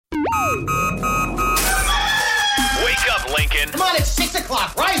Lincoln. Come on, it's 6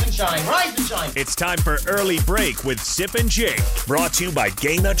 o'clock. Rise and shine, rise and shine. It's time for Early Break with Sip and Jake. Brought to you by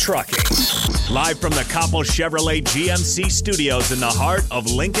Gaina Trucking. Live from the Coppel Chevrolet GMC studios in the heart of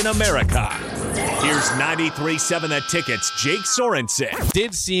Lincoln, America. Here's 93.7 The Ticket's Jake Sorensen.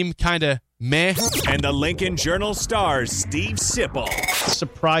 Did seem kind of meh. And the Lincoln Journal-Star's Steve Sipple.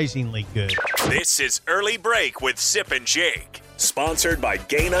 Surprisingly good. This is Early Break with Sip and Jake. Sponsored by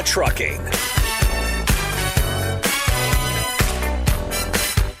Gaina Trucking.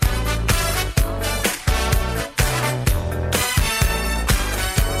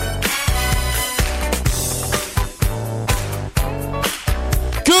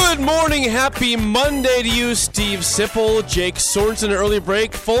 Good morning, happy Monday to you, Steve Sipple, Jake Sorensen, Early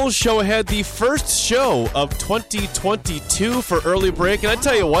Break. Full show ahead, the first show of 2022 for Early Break. And I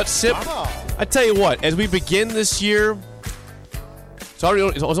tell you what, Sip, I tell you what, as we begin this year, it's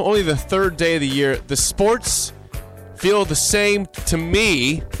only the third day of the year, the sports feel the same to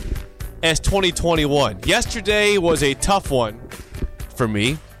me as 2021. Yesterday was a tough one for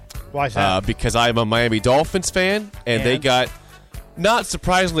me. Why is that? Because I'm a Miami Dolphins fan, and they got, not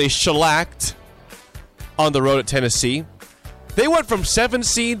surprisingly, shellacked on the road at Tennessee. They went from 7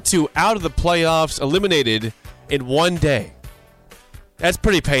 seed to out of the playoffs, eliminated in one day. That's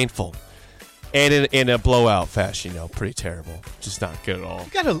pretty painful. And in a blowout fashion, pretty terrible. Just not good at all.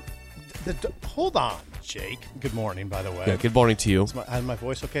 You gotta hold on, Jake. Good morning, by the way. Yeah, good morning to you. Is my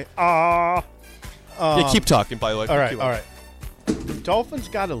voice okay? Yeah, keep talking, by the way. All right. The Dolphins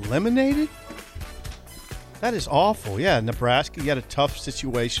got eliminated? That is awful. Yeah, Nebraska, you had a tough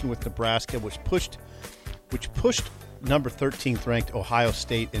situation with Nebraska, which pushed number 13th ranked Ohio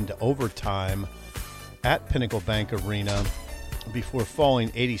State into overtime at Pinnacle Bank Arena before falling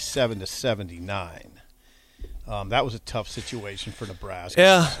 87-79. That was a tough situation for Nebraska.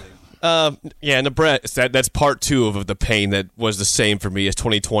 Yeah. Nebraska. That's part two of the pain that was the same for me as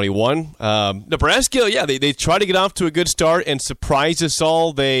 2021. Nebraska, they tried to get off to a good start and surprise us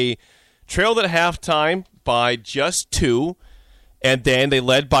all. They trailed at halftime by just 2, and then they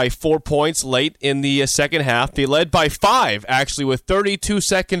led by 4 points late in the second half. They led by 5, actually, with 32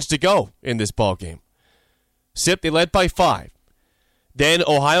 seconds to go in this ballgame. They led by 5. Then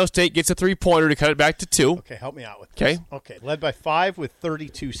Ohio State gets a 3-pointer to cut it back to 2. Okay, help me out with this. Okay, led by 5 with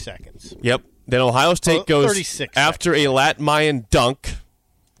 32 seconds. Yep. Then Ohio State goes 36 after seconds. a Lat Mayan dunk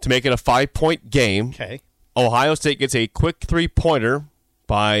to make it a 5-point game. Okay. Ohio State gets a quick 3-pointer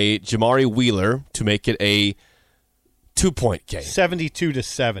by Jamari Wheeler to make it a 2-point game.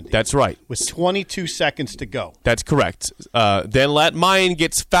 72-70. That's right. With 22 seconds to go. That's correct. Then Lat Mayan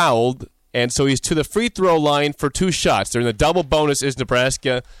gets fouled, and so he's to the free throw line for 2 shots. They're in the double bonus is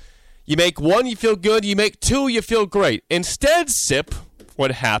Nebraska. You make 1, you feel good. You make 2, you feel great. Instead, Sip,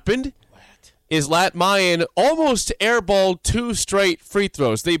 what happened is Lat Mayan almost airballed 2 straight free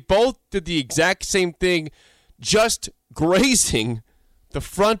throws. They both did the exact same thing, just grazing the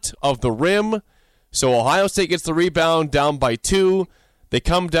front of the rim. So Ohio State gets the rebound down by 2. They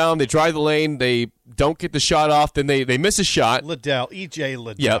come down, they drive the lane, they don't get the shot off, then they miss a shot. E.J.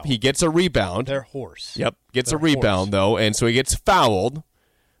 Liddell. Yep, he gets a rebound. They're horse. Yep, gets They're a rebound, though, and so he gets fouled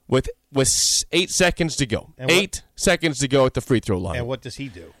with 8 seconds to go. 8 seconds to go at the free throw line. And what does he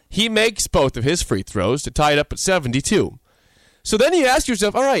do? He makes both of his free throws to tie it up at 72. So then you ask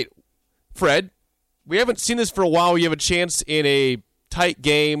yourself, all right, Fred, we haven't seen this for a while. You have a chance in a tight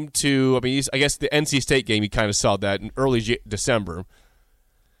game I guess the NC State game, you kind of saw that in early December.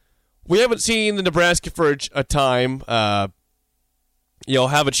 We haven't seen the Nebraska for a time, have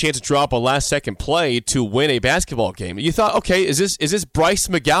a chance to drop a last-second play to win a basketball game. You thought, okay, is this Bryce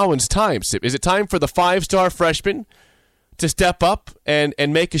McGowan's time? Is it time for the 5-star freshman to step up and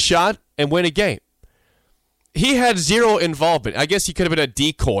make a shot and win a game? He had 0 involvement. I guess he could have been a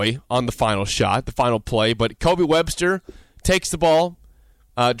decoy on the final shot, the final play, but Kobe Webster takes the ball,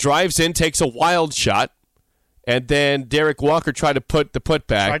 drives in, takes a wild shot, and then Derek Walker tried to put the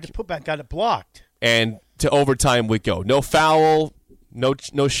putback. Got it blocked. And to overtime we go. No foul, no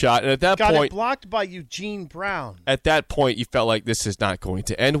shot. And at that point, got it blocked by Eugene Brown. At that point, you felt like this is not going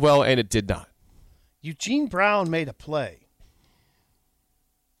to end well, and it did not. Eugene Brown made a play.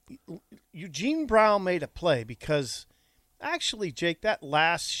 Because actually, Jake, that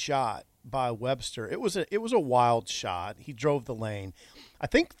last shot by Webster, it was a wild shot. He drove the lane. I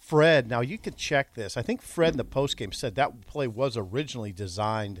think Fred, now you could check this. I think Fred in the postgame said that play was originally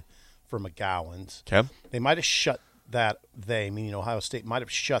designed for McGowan's. Okay. They might have shut that, meaning Ohio State, might have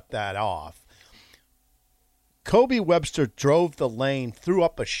shut that off. Kobe Webster drove the lane, threw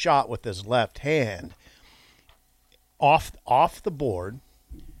up a shot with his left hand off the board,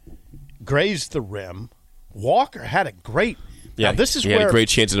 grazed the rim, Walker had a great. Yeah, now this is he where had a great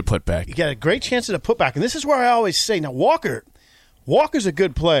chance at a putback. You got a great chance at a putback, and this is where I always say, now Walker's a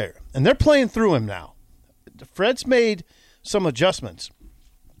good player, and they're playing through him now. Fred's made some adjustments.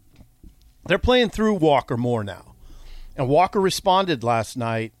 They're playing through Walker more now, and Walker responded last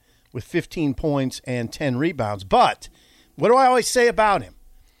night with 15 points and 10 rebounds. But what do I always say about him?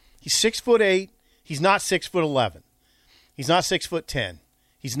 He's 6'8". He's not 6'11". He's not 6'10".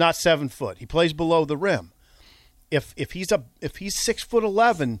 He's not 7 foot. He plays below the rim. If he's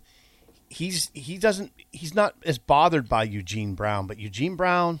 6'11", he's not as bothered by Eugene Brown. But Eugene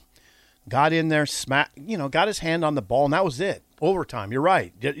Brown got in there, got his hand on the ball, and that was it. Overtime. You're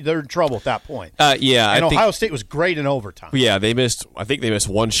right. They're in trouble at that point. Yeah, and Ohio State was great in overtime. Yeah, I think they missed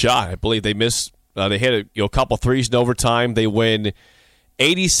one shot. I believe they missed. They hit a couple threes in overtime. They win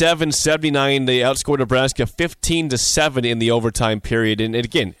 87-79. They outscored Nebraska 15-7 in the overtime period. And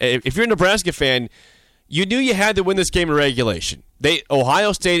again, if you're a Nebraska fan, you knew you had to win this game in regulation.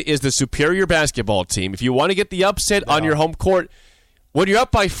 Ohio State is the superior basketball team. If you want to get the upset on your home court, when you're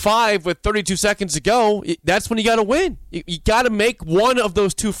up by 5 with 32 seconds to go, that's when you got to win. You got to make one of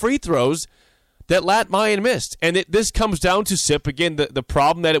those 2 free throws that Lat Mayen missed. And this comes down to, Sip, again, the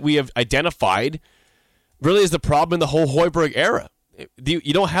problem that we have identified really is the problem in the whole Hoiberg era.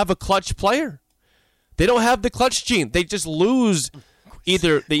 You don't have a clutch player. They don't have the clutch gene. They just lose.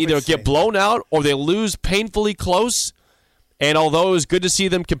 They either get blown out or they lose painfully close. And although it was good to see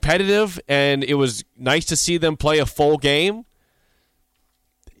them competitive and it was nice to see them play a full game,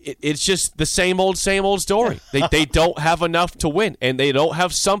 it's just the same old story. They don't have enough to win, and they don't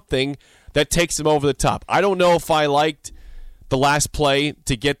have something that takes them over the top. I don't know if I liked the last play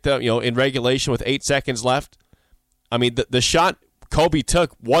to get them, in regulation with 8 seconds left. I mean, the shot Kobe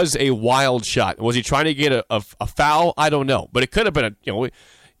took was a wild shot. Was he trying to get a foul? I don't know, but it could have been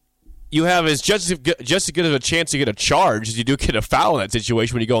you have just as good of a chance to get a charge as you do get a foul in that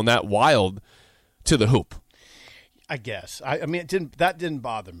situation when you go in that wild to the hoop. I guess. I mean, that didn't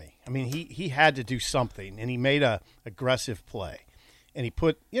bother me. I mean, he had to do something, and he made a aggressive play, and he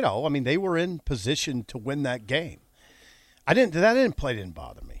put, they were in position to win that game. That play didn't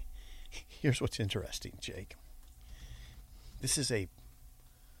bother me. Here's what's interesting, Jake. This is I'm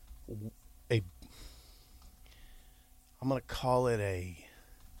going to call it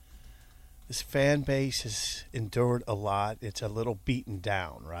this fan base has endured a lot. It's a little beaten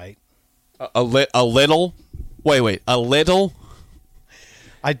down, right? A little? Wait, a little?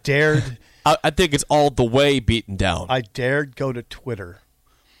 I dared. I think it's all the way beaten down. I dared go to Twitter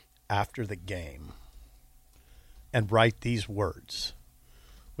after the game and write these words,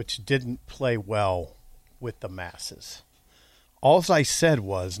 which didn't play well with the masses. All I said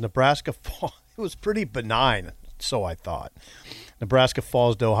was Nebraska fall. It was pretty benign, so I thought. Nebraska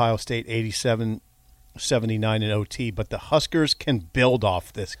falls to Ohio State 87-79 in OT, but the Huskers can build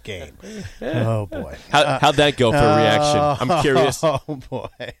off this game. Oh, boy. How'd that go for a reaction? I'm curious. Oh, boy.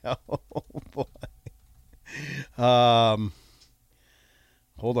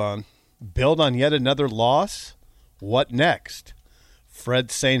 Hold on. Build on yet another loss? What next?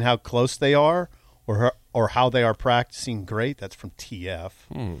 Fred saying how close they are or how they are practicing great? That's from TF.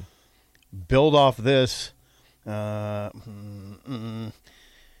 Build off this.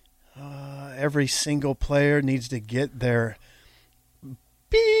 Every single player needs to get their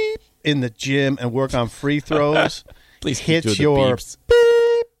beep in the gym and work on free throws. Please hit keep doing your the beeps.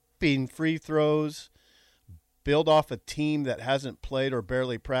 beeping free throws. Build off a team that hasn't played or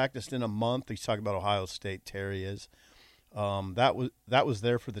barely practiced in a month. He's talking about Ohio State. Terry is. That was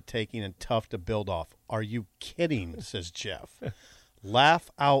there for the taking and tough to build off. Are you kidding? Says Jeff.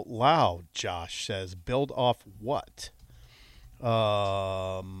 Laugh out loud. Josh says. Build off what?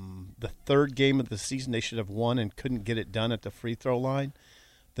 The third game of the season they should have won and couldn't get it done at the free throw line.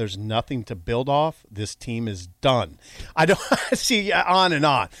 There's nothing to build off. This team is done. I don't see on and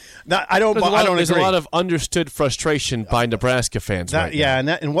on. I don't agree. There's a lot of understood frustration by Nebraska fans right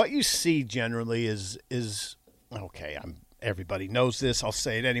now. And what you see generally is okay. Everybody knows this. I'll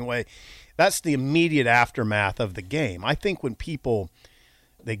say it anyway. That's the immediate aftermath of the game. I think when people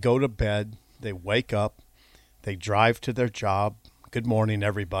they go to bed, they wake up, they drive to their job. Good morning,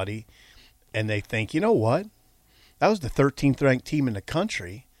 everybody, and they think, you know what? That was the 13th ranked team in the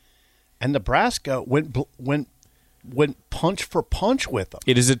country, and Nebraska went punch for punch with them.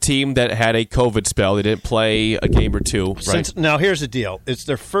 It is a team that had a COVID spell. They didn't play a game or two. Right? Now, here's the deal. It's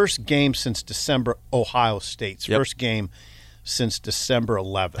their first game since December, Ohio State's first game since December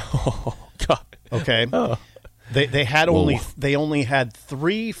 11th. Oh, God. Okay? Oh. They only had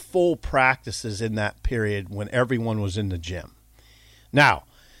 3 full practices in that period when everyone was in the gym. Now,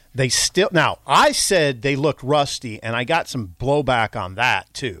 They still now. I said they looked rusty, and I got some blowback on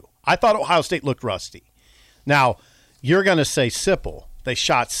that too. I thought Ohio State looked rusty. Now you're going to say Sipple. They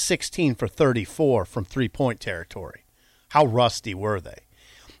shot 16 for 34 from 3-point territory. How rusty were they?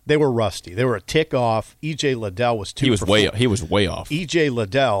 They were rusty. They were a tick off. E.J. Liddell was 2 for 4. He was way off. E.J.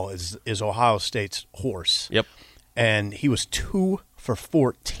 Liddell is Ohio State's horse. Yep. And he was 2 for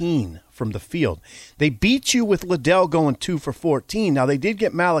 14 from the field. They beat you with Liddell going 2 for 14. Now they did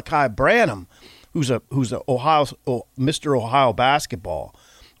get Malachi Branham, who's a Mr. Ohio basketball,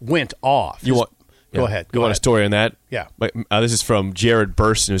 went off. Go ahead. You want a story on that? Yeah. This is from Jared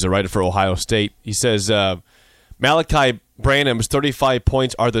Burson, who's a writer for Ohio State. He says Malachi Branham's 35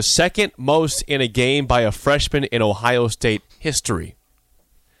 points are the second most in a game by a freshman in Ohio State history.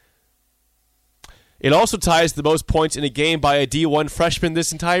 It also ties the most points in a game by a D1 freshman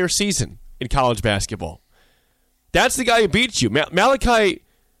this entire season in college basketball. That's the guy who beats you. Malachi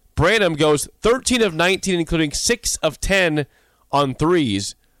Branham goes 13 of 19, including 6 of 10 on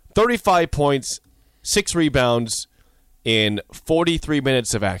threes, 35 points, 6 rebounds in 43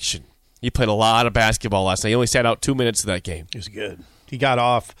 minutes of action. He played a lot of basketball last night. He only sat out 2 minutes of that game. He was good. He got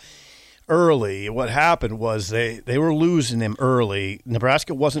off early. What happened was they were losing him early.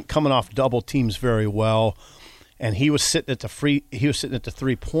 Nebraska wasn't coming off double teams very well, and he was sitting at the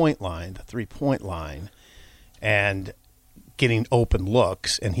 3-point line, and getting open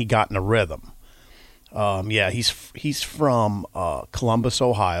looks, and he got in a rhythm. He's from Columbus,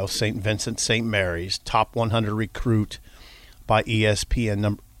 Ohio, St. Vincent, St. Mary's, top 100 recruit by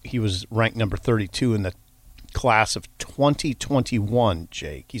ESPN. He was ranked number 32 in the class of 2021,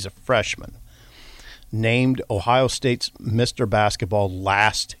 Jake. He's a freshman. Named Ohio State's Mr. Basketball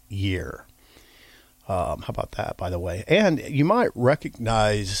last year. How about that, by the way? And you might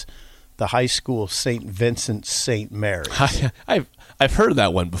recognize the high school St. Vincent, St. Mary's. I've heard of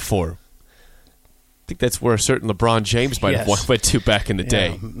that one before. I think that's where a certain LeBron James might have went to back in the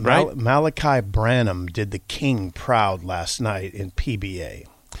day, right? Malachi Branham did the King proud last night in PBA.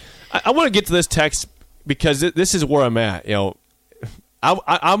 I want to get to this text because this is where I'm at.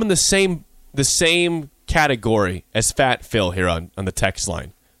 I'm in the same category as Fat Phil here on the text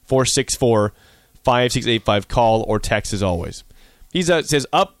line. 464-5685. Call or text as always. He says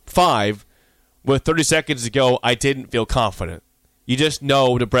up 5 with 30 seconds to go. I didn't feel confident. You just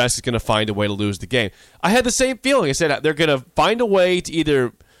know Nebraska's going to find a way to lose the game. I had the same feeling. I said they're going to find a way to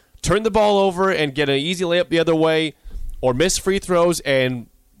either turn the ball over and get an easy layup the other way or miss free throws, and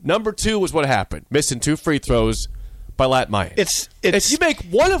number 2 was what happened, missing 2 free throws by Lat Mayen. If you make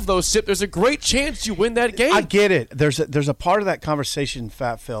one of those, Sip, there's a great chance you win that game. I get it. There's a part of that conversation,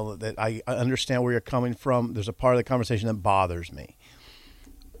 Fat Phil, that I understand where you're coming from. There's a part of the conversation that bothers me.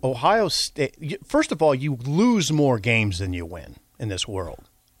 Ohio State, first of all, you lose more games than you win in this world,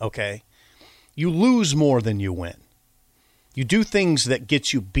 okay? You lose more than you win. You do things that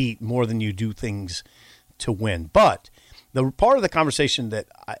get you beat more than you do things to win. But the part of the conversation that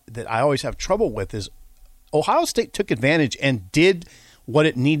I always have trouble with is Ohio State took advantage and did what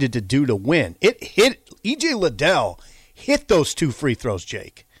it needed to do to win. It hit E.J. Liddell hit those 2 free throws,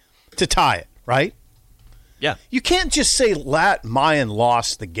 Jake, to tie it, right? Yeah. You can't just say Lat Mayen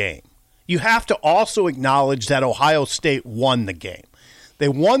lost the game. You have to also acknowledge that Ohio State won the game. They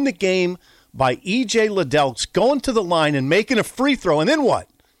won the game by E.J. Liddell going to the line and making a free throw, and then what?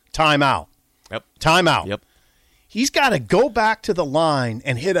 Timeout. Yep. Timeout. Yep. He's got to go back to the line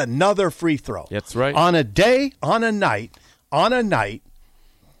and hit another free throw. That's right. On a night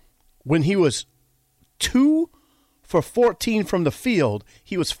when he was 2 for 14 from the field,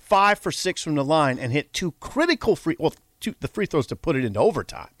 he was 5 for 6 from the line and hit 2 critical the free throws to put it into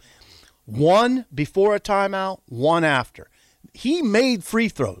overtime. 1 before a timeout, 1 after. He made free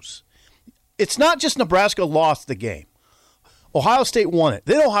throws. It's not just Nebraska lost the game. Ohio State won it.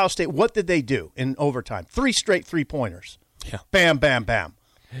 Then Ohio State, what did they do in overtime? 3 straight 3-pointers. Yeah. Bam, bam, bam.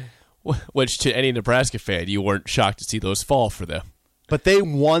 Which, to any Nebraska fan, you weren't shocked to see those fall for them. But they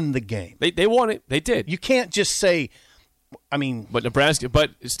won the game. They won it. They did. You can't just say, But Nebraska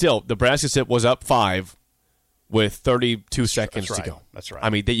was up 5 with 32 seconds to go. That's right. I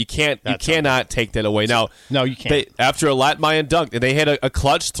mean, you cannot take that away. Now, no, you can't. After a Lat Mayen dunk, they had a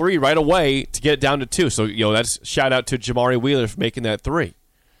clutch 3 right away to get it down to 2. So, that's shout out to Jamari Wheeler for making that 3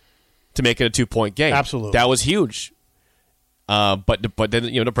 to make it a 2-point game. Absolutely. That was huge. But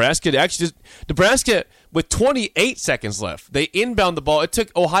then, Nebraska with 28 seconds left, they inbound the ball. It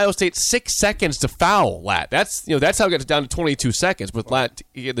took Ohio State 6 seconds to foul Lat. That's how it got down to 22 seconds with Lat to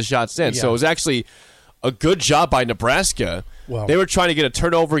get the shots in. Yeah. So it was actually a good job by Nebraska. Well, they were trying to get a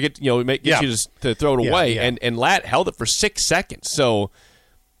turnover, get you to throw it away, and Lat held it for 6 seconds. So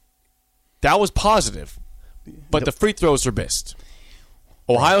That was positive. But the free throws are missed.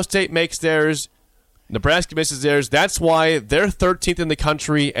 Ohio State makes theirs. Nebraska misses theirs. That's why they're 13th in the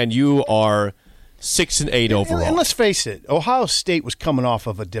country, and you are 6-8 overall. And let's face it, Ohio State was coming off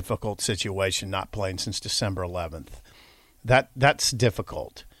of a difficult situation, not playing since December 11th. That's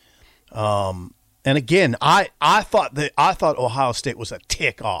difficult. And again, I thought Ohio State was a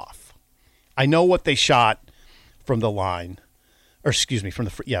tick off. I know what they shot from the line, or excuse me, from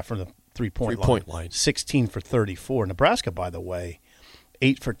the 3-point line. 16 for 34. Nebraska, by the way,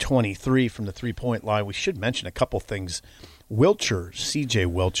 8 for 23 from the 3-point line. We should mention a couple things. C.J.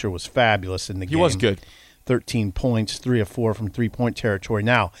 Wilcher was fabulous in the game. He was good. 13 points, 3 of 4 from 3-point territory.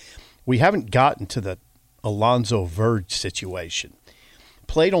 Now, we haven't gotten to the Alonzo Verge situation.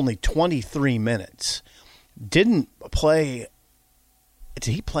 Played only 23 minutes. Did he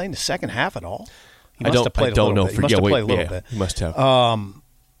play in the second half at all? He must have played a little bit. He must have played a little bit. He must have.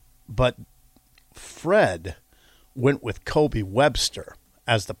 But Fred went with Kobe Webster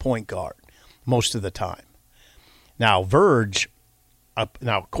as the point guard most of the time. Now, Verge,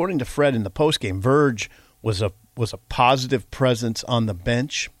 according to Fred in the postgame, Verge was a positive presence on the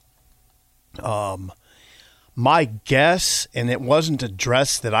bench. My guess, and it wasn't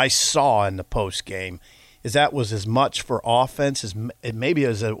addressed that I saw in the postgame, is that was as much for offense as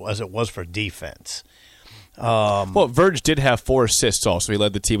it was for defense. Well, Verge did have 4 assists also. He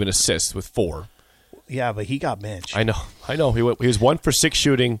led the team in assists with 4. Yeah, but he got benched. I know. He was 1 for 6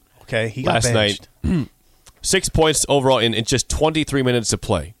 shooting. Okay, he got last benched. night. 6 points overall in just 23 minutes of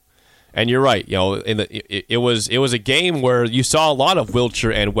play. And you're right. You know, it was a game where you saw a lot of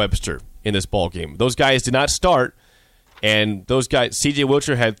Wilcher and Webster in this ball game. Those guys did not start, and those guys, C.J.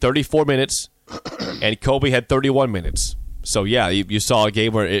 Wilcher had 34 minutes, and Kobe had 31 minutes. So yeah, you saw a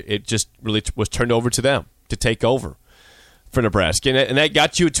game where it just really was turned over to them to take over for Nebraska, and that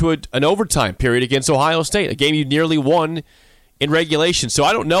got you to an overtime period against Ohio State, a game you nearly won in regulation. So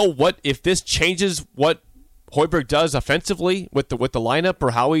I don't know if this changes what Hoiberg does offensively with the lineup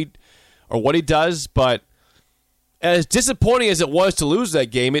or what he does, but as disappointing as it was to lose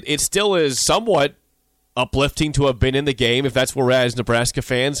that game, it still is somewhat uplifting to have been in the game, if that's where we're at as Nebraska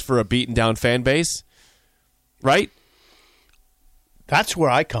fans, for a beaten down fan base, right? That's where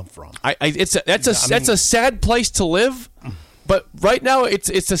I come from. That's a sad place to live, but right now it's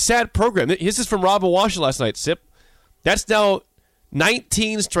a sad program. This is from Rob Washer last night, Sip. That's now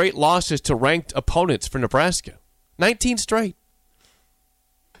 19 straight losses to ranked opponents for Nebraska. 19 straight.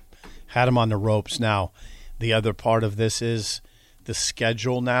 Had him on the ropes. Now, the other part of this is the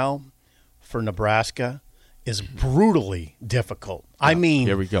schedule now for Nebraska is brutally difficult. I mean,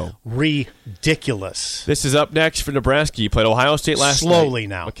 here we go. Ridiculous. This is up next for Nebraska. You played Ohio State last night. Slowly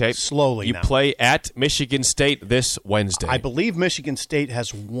now. Okay. Slowly now. You play at Michigan State this Wednesday. I believe Michigan State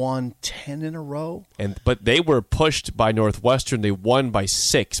has won 10 in a row. But they were pushed by Northwestern. They won by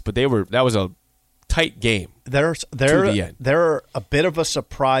 6, but that was a tight game. They're the end. They're a bit of a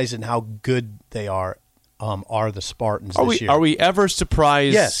surprise in how good they are the Spartans this year. Are we ever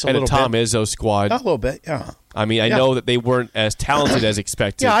surprised at a Tom Izzo squad? A little bit, yeah. I mean, I know that they weren't as talented as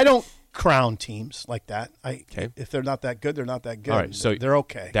expected. Yeah, I don't crown teams like that. Okay. If they're not that good, they're not that good. All right, so they're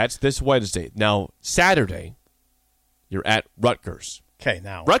okay. That's this Wednesday. Now, Saturday, you're at Rutgers. Okay,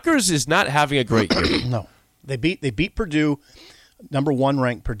 now. Rutgers is not having a great year. No. They beat Purdue, number 1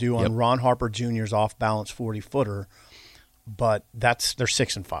 ranked Purdue on Ron Harper Jr.'s off-balance 40-footer, but they're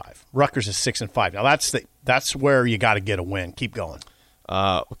 6-5. Rutgers is 6-5. Now that's where you got to get a win. Keep going.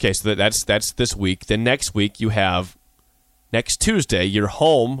 Okay, so that's this week. Then next week you have next Tuesday you're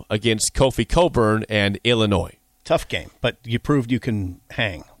home against Kofi Cockburn and Illinois. Tough game, but you proved you can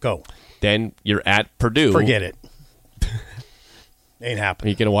hang. Go. Then you're at Purdue. Forget it. Ain't Are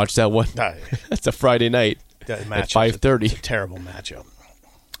happening. you going to watch that one? That's a Friday night at 5:30. It's a terrible matchup.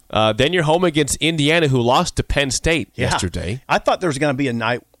 Then you're home against Indiana, who lost to Penn State yesterday. I thought there was going to be a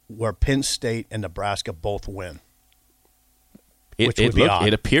night where Penn State and Nebraska both win. It appeared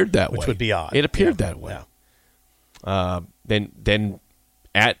that way. Which would be odd. It appeared that way. Yeah. Then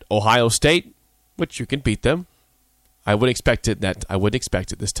at Ohio State, which you can beat them. I wouldn't expect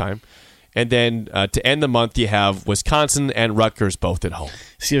it this time. And then to end the month, you have Wisconsin and Rutgers both at home.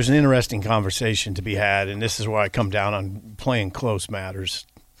 See, there's an interesting conversation to be had, and this is where I come down on playing close matters.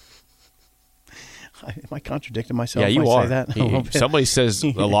 Am I contradicting myself? Yeah, you when I are. Say that? Somebody says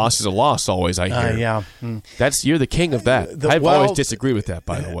a loss is a loss. Always, I hear. Yeah, you're the king of that. I've always disagreed with that.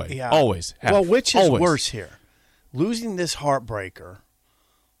 By the way, yeah. Always. Have. Well, which is always. worse here, losing this heartbreaker,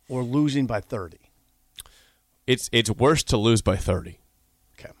 or losing by 30? It's worse to lose by 30.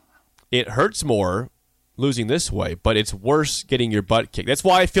 Okay. It hurts more losing this way, but it's worse getting your butt kicked. That's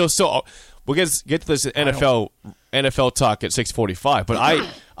why I feel so. we'll get to this NFL talk at 6:45. But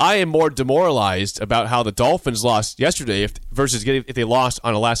I am more demoralized about how the Dolphins lost yesterday versus if they lost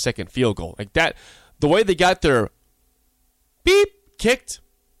on a last-second field goal like that. The way they got their beep kicked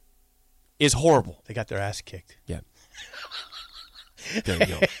is horrible. They got their ass kicked. Yeah. There you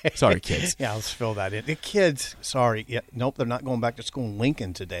go. Sorry, kids. Yeah, let's fill that in. The kids, sorry. Yeah, nope, they're not going back to school in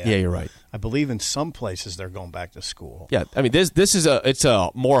Lincoln today. Yeah, you're right. I believe in some places they're going back to school. Yeah, I mean this is it's a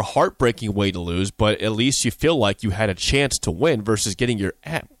more heartbreaking way to lose, but at least you feel like you had a chance to win versus getting your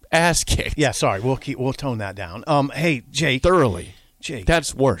ass kicked. Yeah, sorry. We'll tone that down. Hey, Jake. Thoroughly. Jake.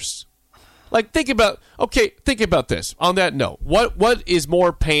 That's worse. Like think about this. On that note, what is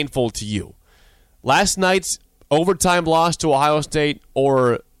more painful to you? Last night's overtime loss to Ohio State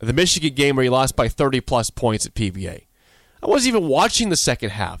or the Michigan game where you lost by 30-plus points at PBA? I wasn't even watching the second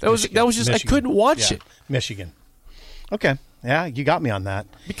half. That was just Michigan. I couldn't watch it. Michigan. Okay. Yeah, you got me on that.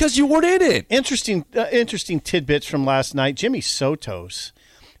 Because you weren't in it. Interesting tidbits from last night. Jimmy Sotos,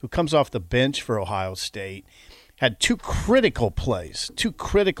 who comes off the bench for Ohio State, had two critical plays, two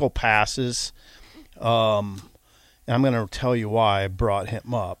critical passes. And I'm going to tell you why I brought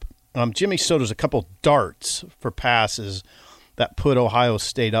him up. Jimmy Soto's a couple darts for passes that put Ohio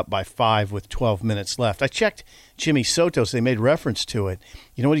State up by 5 with 12 minutes left. I checked Jimmy Sotos. They made reference to it.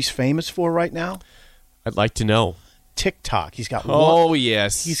 You know what he's famous for right now? I'd like to know. TikTok. He's got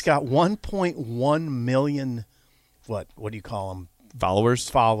yes. He's got 1.1 million. What do you call them? Followers.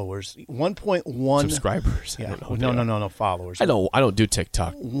 1.1 subscribers. Yeah. I don't know. No followers. I don't do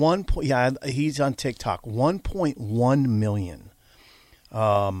TikTok. He's on TikTok. 1.1 million.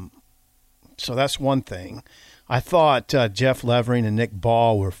 So that's one thing. I thought Jeff Levering and Nick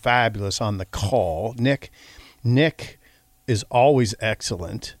Ball were fabulous on the call. Nick is always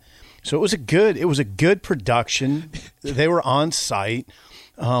excellent. So it was a good production. They were on site.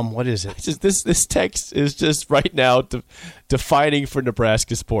 What is it? This text is just right now defining for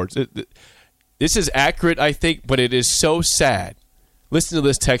Nebraska sports. This is accurate, I think, but it is so sad. Listen to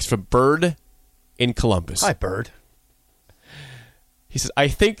this text from Bird in Columbus. Hi, Bird. He says, I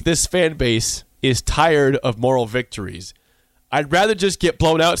think this fan base is tired of moral victories. I'd rather just get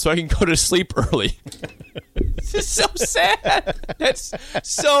blown out so I can go to sleep early. This is so sad. That's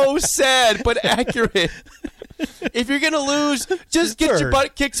so sad, but accurate. If you're going to lose, just get your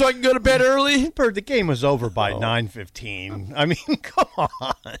butt kicked so I can go to bed early. Bird, the game was over by 9:15. I mean, come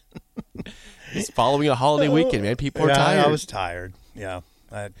on. It's following a holiday weekend, man. People are tired. I was tired. Yeah.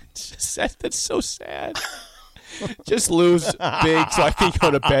 That's so sad. Just lose big so I can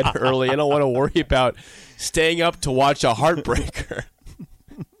go to bed early. I don't want to worry about staying up to watch a heartbreaker.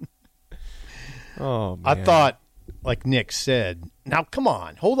 Oh, man. I thought, like Nick said, now come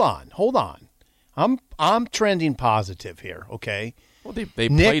on, hold on. I'm trending positive here, okay? Well, they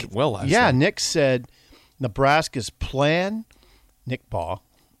played well last night. Nick said Nebraska's plan, Nick Ball,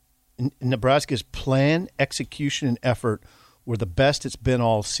 Nebraska's plan, execution, and effort were the best it's been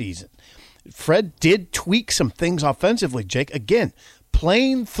all season. Fred did tweak some things offensively, Jake. Again,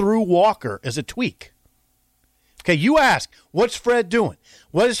 playing through Walker is a tweak. Okay, you ask, what's Fred doing?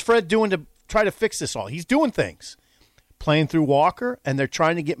 What is Fred doing to try to fix this all? He's doing things. Playing through Walker, and they're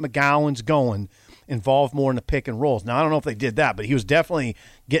trying to get McGowan's going, involved more in the pick and rolls. Now, I don't know if they did that, but he was definitely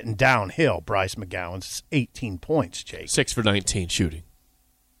getting downhill, Bryce McGowan's 18 points, Jake. 6 for 19 shooting.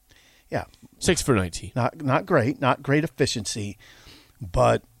 Yeah. 6 for 19. Not great efficiency.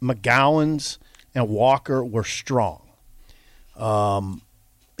 But McGowan's and Walker were strong. And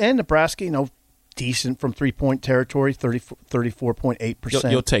Nebraska, decent from three-point territory,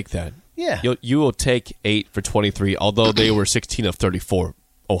 34.8%. You'll take that. Yeah. You will take 8 for 23, although they were 16 of 34,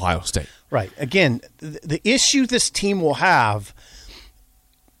 Ohio State. Right. Again, the issue this team will have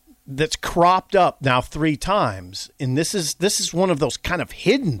that's cropped up now 3 times, and this is one of those kind of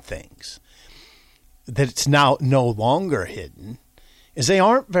hidden things that it's now no longer hidden, is they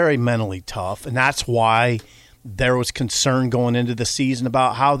aren't very mentally tough, and that's why there was concern going into the season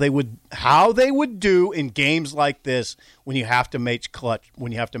about how they would do in games like this when you have to make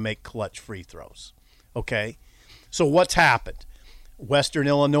clutch free throws. Okay? So what's happened? Western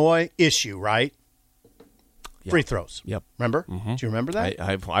Illinois issue, right? Yep. Free throws. Yep. Remember? Mm-hmm. Do you remember that?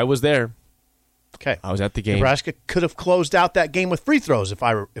 I was there. Okay. I was at the game. Nebraska could have closed out that game with free throws is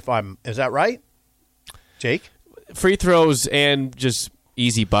that right? Jake? Free throws and just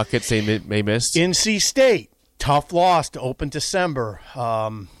easy buckets they missed. NC State, tough loss to open December.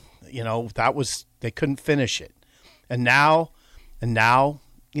 That was they couldn't finish it, and now, I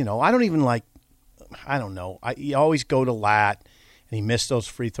don't even you always go to Lat, and he missed those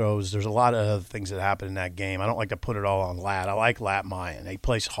free throws. There's a lot of other things that happened in that game. I don't like to put it all on Lat. I like Lat Mayan. He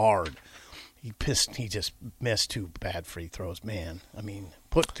plays hard, He just missed 2 bad free throws, man. I mean,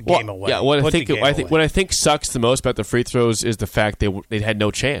 put the game away. Yeah, what I think sucks the most about the free throws is the fact they had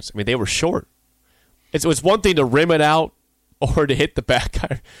no chance. I mean, they were short. It's one thing to rim it out or to hit the back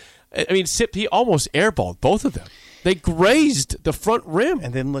guy. I mean, he almost airballed both of them. They grazed the front rim.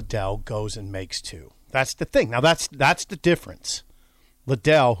 And then Liddell goes and makes 2. That's the thing. Now, that's the difference.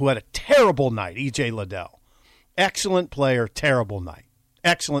 Liddell, who had a terrible night, E.J. Liddell. Excellent player, terrible night.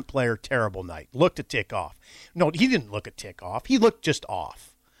 Excellent player, terrible night. Looked a tick off. No, he didn't look a tick off. He looked just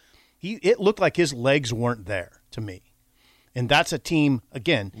off. It looked like his legs weren't there to me. And that's a team,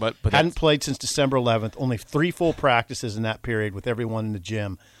 again, but hadn't played since December 11th, only 3 full practices in that period with everyone in the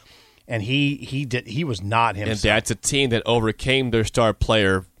gym. And he was not himself. And that's a team that overcame their star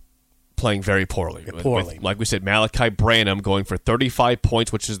player playing very poorly. With, like we said, Malachi Branham going for 35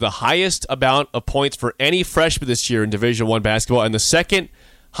 points, which is the highest amount of points for any freshman this year in Division I basketball, and the second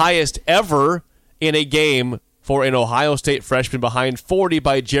highest ever in a game for an Ohio State freshman, behind 40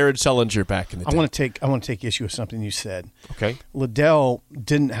 by Jared Sullinger back in the day. I want to take issue with something you said. Okay. Liddell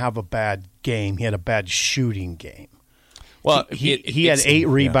didn't have a bad game. He had a bad shooting game. Well, he had 8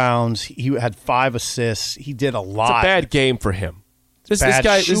 rebounds. He had 5 assists. He did a lot. It's a bad game for him. This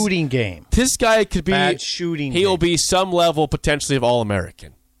shooting game. This guy could be bad shooting. He'll be some level potentially of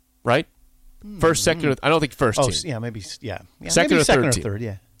All-American, right? First, second, or I don't think first team. Yeah, maybe. Yeah, second maybe or second third or team. third.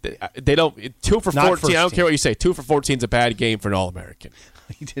 Yeah. They don't 2 for 14. I don't team. care what you say. 2 for 14 is a bad game for an All-American.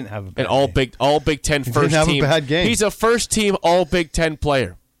 He didn't have a bad game. All Big Ten first didn't have team. A bad game. He's a first team All Big Ten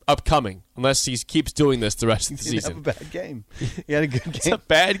player upcoming, unless he keeps doing this the rest of the season. He didn't have a bad game. He had a good game. It's a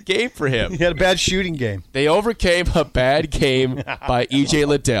bad game for him. He had a bad shooting game. They overcame a bad game by E.J.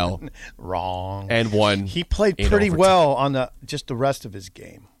 Liddell. Wrong. And won. He played pretty well on the rest of his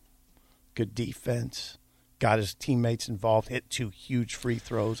game. Good defense. Got his teammates involved. Hit 2 huge free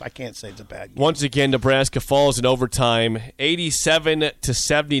throws. I can't say it's a bad game. Once again, Nebraska falls in overtime,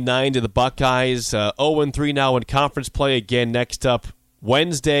 87-79 to the Buckeyes. 0-3 now in conference play. Again, next up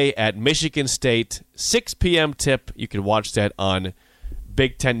Wednesday at Michigan State, 6 p.m. tip. You can watch that on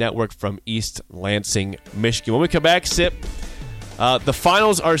Big Ten Network from East Lansing, Michigan. When we come back, Sip, the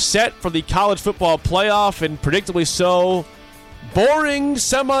finals are set for the college football playoff, and predictably so, boring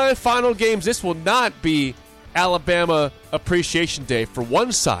semifinal games. This will not be Alabama Appreciation Day for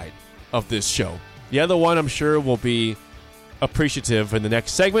one side of this show. The other one, I'm sure, will be appreciative in the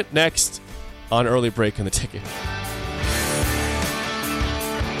next segment. Next on Early Break on the Ticket.